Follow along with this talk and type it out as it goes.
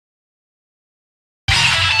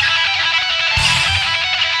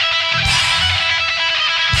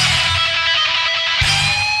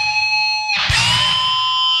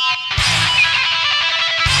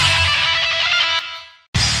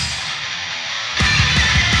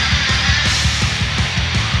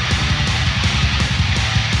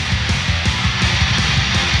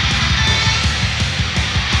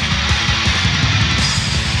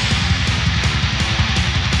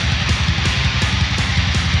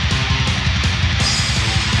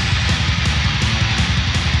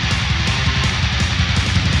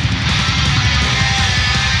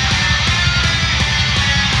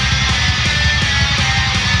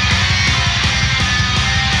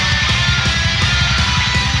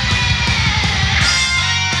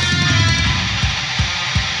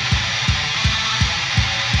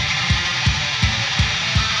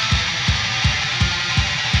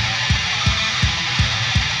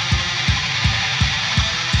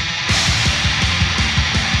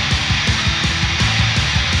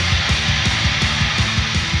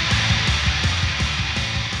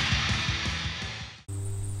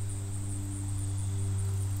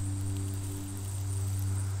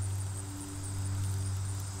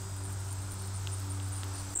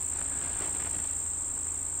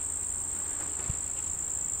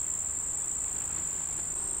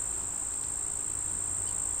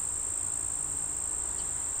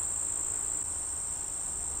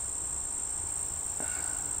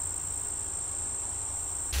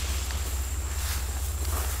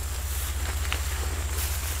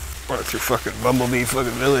Running through fucking Bumblebee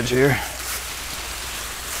fucking village here.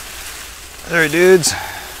 There, dudes.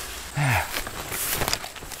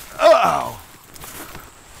 Oh!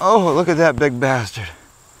 Oh, look at that big bastard.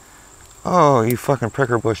 Oh, you fucking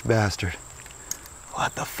pricker bush bastard.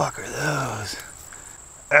 What the fuck are those?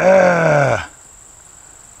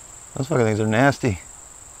 Those fucking things are nasty.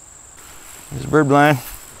 There's a bird blind.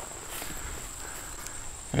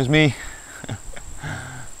 There's me.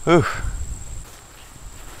 Ooh.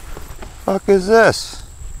 Fuck is this?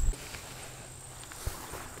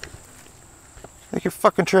 Take your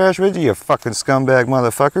fucking trash with you, you fucking scumbag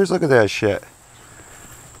motherfuckers. Look at that shit.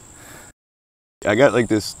 I got like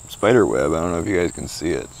this spider web. I don't know if you guys can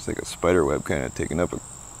see it. It's like a spider web kind of taking up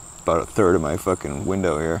about a third of my fucking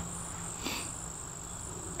window here.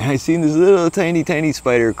 And I seen this little tiny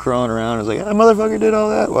spider crawling around. I was like, that motherfucker did all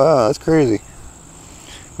that? Wow, that's crazy.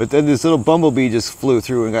 But then this little bumblebee just flew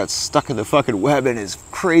through and got stuck in the fucking web, and his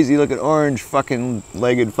crazy looking orange fucking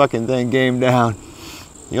legged fucking thing came down.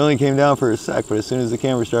 He only came down for a sec, but as soon as the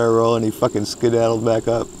camera started rolling, he fucking skedaddled back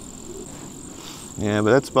up. Yeah,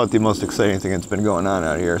 but that's about the most exciting thing that's been going on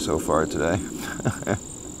out here so far today.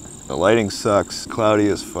 The lighting sucks, cloudy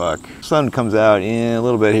as fuck. Sun comes out a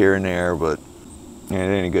little bit here and there, but yeah, it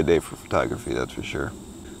ain't a good day for photography, that's for sure.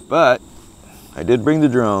 But I did bring the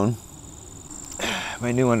drone.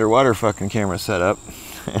 My new underwater fucking camera setup.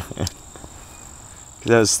 Because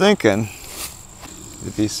I was thinking,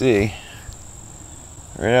 if you see,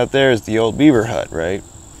 right out there is the old beaver hut, right?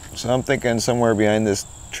 So I'm thinking somewhere behind this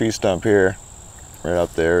tree stump here, right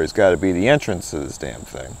up there, has got to be the entrance to this damn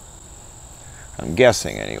thing. I'm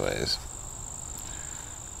guessing anyways.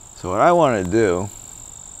 So what I want to do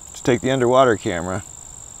is take the underwater camera.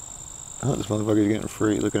 Oh, this motherfucker's getting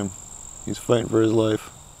free. Look at him. He's fighting for his life.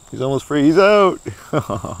 He's almost free. He's out.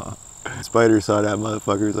 Spider saw that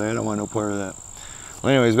motherfucker. He's like, I don't want no part of that.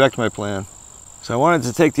 Well, anyways, back to my plan. So I wanted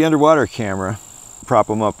to take the underwater camera, prop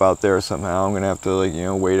him up out there somehow. I'm gonna have to, like, you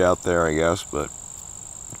know, wait out there, I guess. But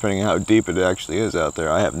depending on how deep it actually is out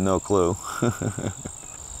there, I have no clue.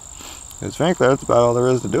 Because frankly, that's about all there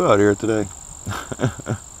is to do out here today.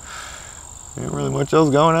 Ain't really much else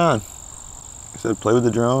going on. Like I said, play with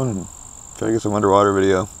the drone and try to get some underwater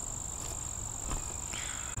video.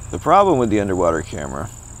 The problem with the underwater camera,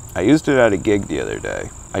 I used it at a gig the other day.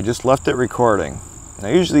 I just left it recording. Now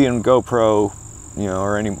usually in GoPro, you know,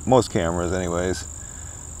 or most cameras anyways,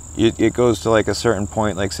 it goes to like a certain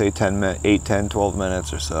point, like say 8, 10, 12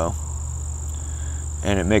 minutes or so,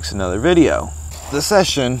 and it makes another video. The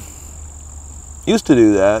session used to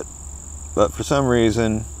do that, but for some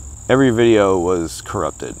reason, every video was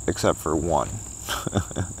corrupted except for one.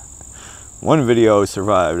 One video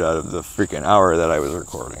survived out of the freaking hour that I was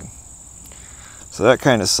recording. So that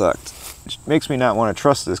kind of sucked. It makes me not want to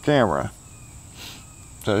trust this camera.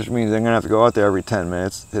 So which means I'm going to have to go out there every 10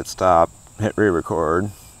 minutes, hit stop, hit re-record.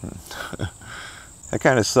 That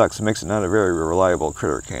kind of sucks. It makes it not a very reliable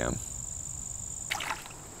critter cam.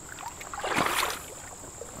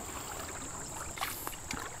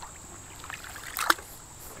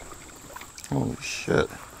 Holy shit.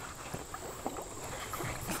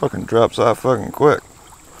 Fucking drops off fucking quick.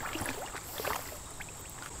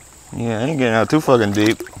 Yeah, I ain't getting out too fucking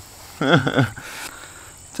deep.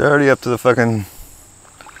 It's already up to the fucking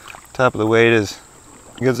top of the weight. If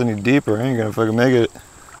it gets any deeper, I ain't gonna fucking make it.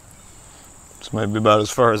 This might be about as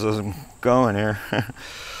far as I'm going here.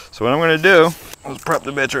 So what I'm gonna do is prop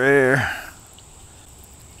the bitch right here.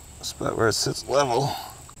 Spot where it sits level.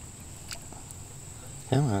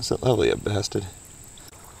 Come on, sit level, you bastard.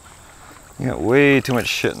 You got way too much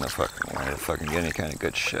shit in the fucking way to fucking get any kind of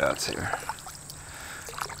good shots here.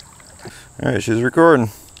 Alright, she's recording.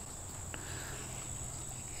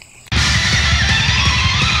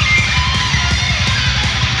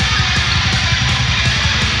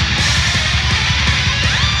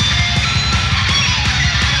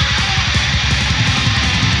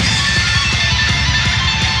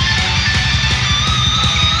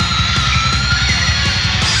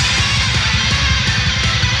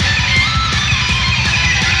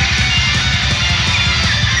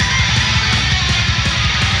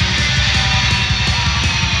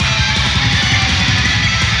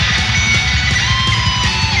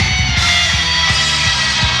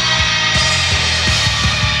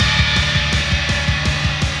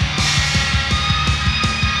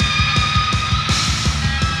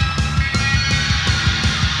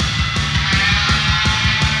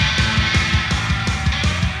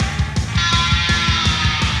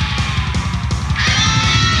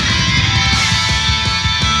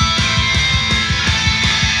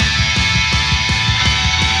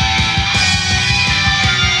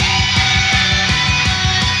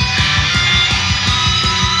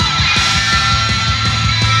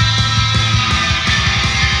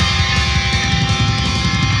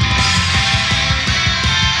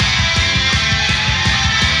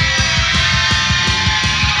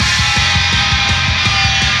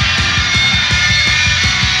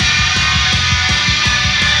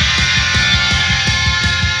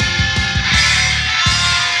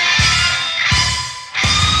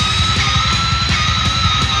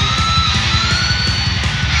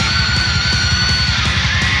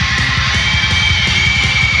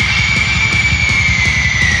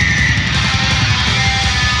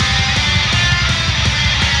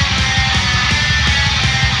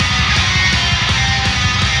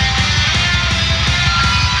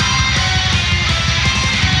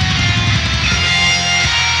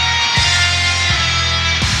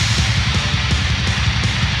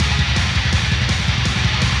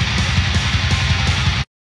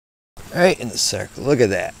 Right in the circle. Look at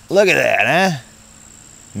that. Look at that, huh?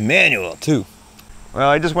 Manual, too. Well,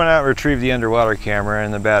 I just went out and retrieved the underwater camera,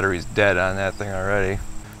 and the battery's dead on that thing already.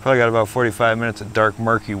 Probably got about 45 minutes of dark,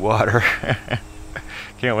 murky water.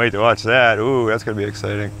 Can't wait to watch that. Ooh, that's gonna be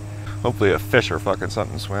exciting. Hopefully a fish or fucking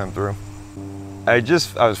something swam through. I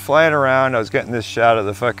was flying around, I was getting this shot of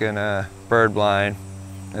the fucking bird blind.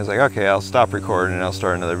 I was like, okay, I'll stop recording and I'll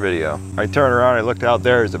start another video. I turned around, I looked out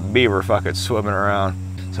there, there's a beaver fucking swimming around.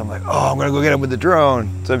 So I'm like, oh, I'm gonna go get him with the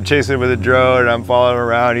drone. So I'm chasing him with the drone and I'm following him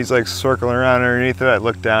around. He's like circling around underneath it. I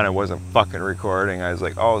looked down, it wasn't fucking recording. I was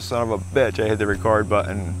like, oh, son of a bitch. I hit the record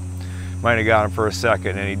button. Might have got him for a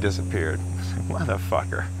second and he disappeared.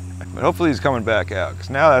 Motherfucker. But hopefully he's coming back out, because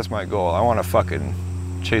now that's my goal. I want to fucking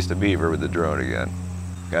chase the beaver with the drone again.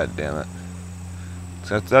 God damn it.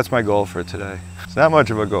 So that's my goal for today. It's not much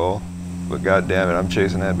of a goal, but god damn it, I'm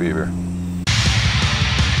chasing that beaver.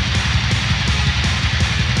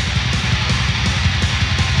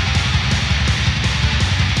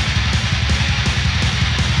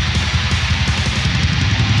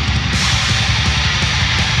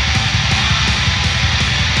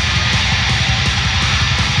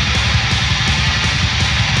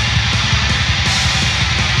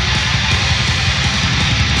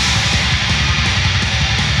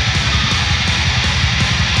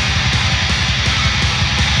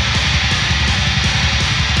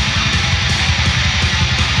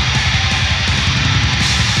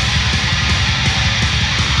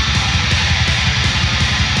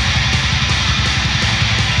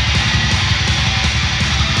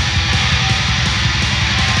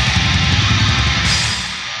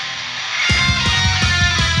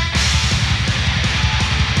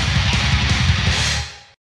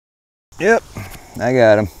 Yep, I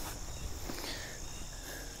got him.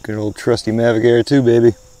 Good old trusty Mavic Air too,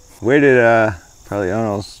 baby. Waited probably, I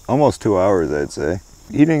don't know, almost 2 hours, I'd say.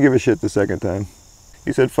 He didn't give a shit the second time.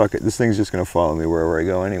 He said, fuck it, this thing's just gonna follow me wherever I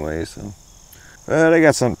go anyway, so. But I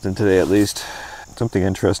got something today at least. Something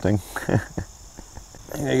interesting. I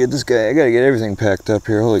gotta get this guy, I gotta get everything packed up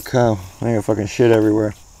here, holy cow. I got fucking shit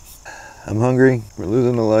everywhere. I'm hungry, we're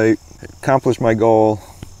losing the light. I accomplished my goal.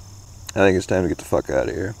 I think it's time to get the fuck out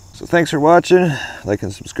of here. So thanks for watching, like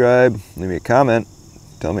and subscribe, leave me a comment,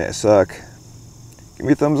 tell me I suck, give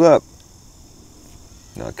me a thumbs up.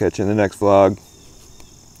 And I'll catch you in the next vlog.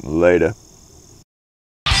 Later.